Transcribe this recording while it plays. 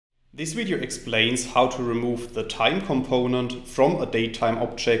This video explains how to remove the time component from a datetime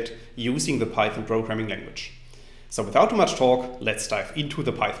object using the Python programming language. So without too much talk, let's dive into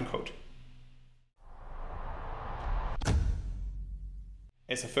the Python code.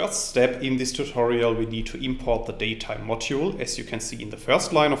 As a first step in this tutorial, we need to import the datetime module, as you can see in the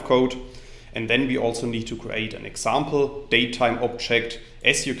first line of code. And then we also need to create an example datetime object,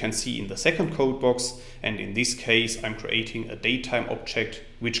 as you can see in the second code box. And in this case, I'm creating a datetime object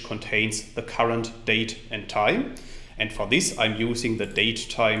which contains the current date and time. And for this, I'm using the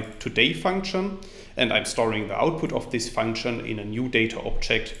datetime.today function, and I'm storing the output of this function in a new data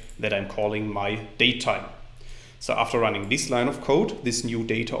object that I'm calling my datetime. So after running this line of code, this new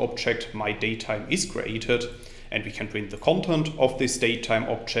data object, my datetime, is created. And we can print the content of this datetime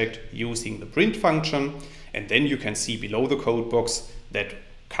object using the print function. And then you can see below the code box that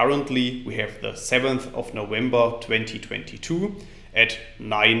currently we have the 7th of November 2022 at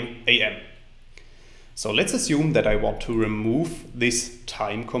 9 AM. So let's assume that I want to remove this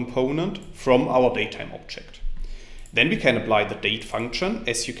time component from our datetime object. Then we can apply the date function,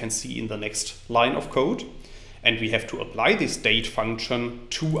 as you can see in the next line of code. And we have to apply this date function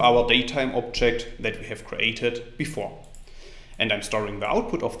to our datetime object that we have created before. And I'm storing the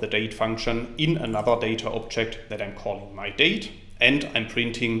output of the date function in another data object that I'm calling my date. And I'm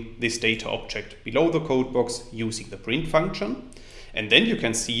printing this data object below the code box using the print function. And then you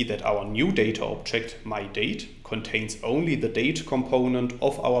can see that our new data object, my date, contains only the date component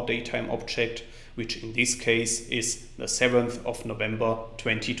of our datetime object, which in this case is the 7th of November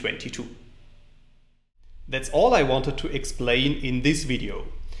 2022. That's all I wanted to explain in this video.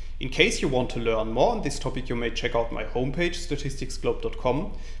 In case you want to learn more on this topic, you may check out my homepage,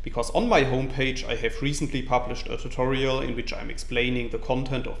 statisticsglobe.com, because on my homepage I have recently published a tutorial in which I'm explaining the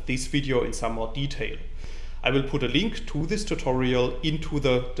content of this video in some more detail. I will put a link to this tutorial into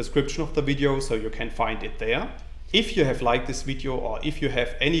the description of the video, so you can find it there. If you have liked this video or if you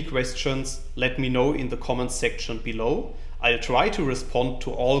have any questions, let me know in the comments section below. I'll try to respond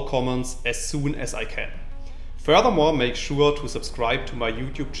to all comments as soon as I can. Furthermore, make sure to subscribe to my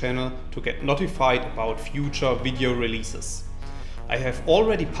YouTube channel to get notified about future video releases. I have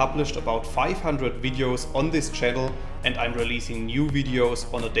already published about 500 videos on this channel, and I'm releasing new videos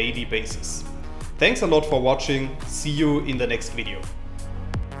on a daily basis. Thanks a lot for watching. See you in the next video.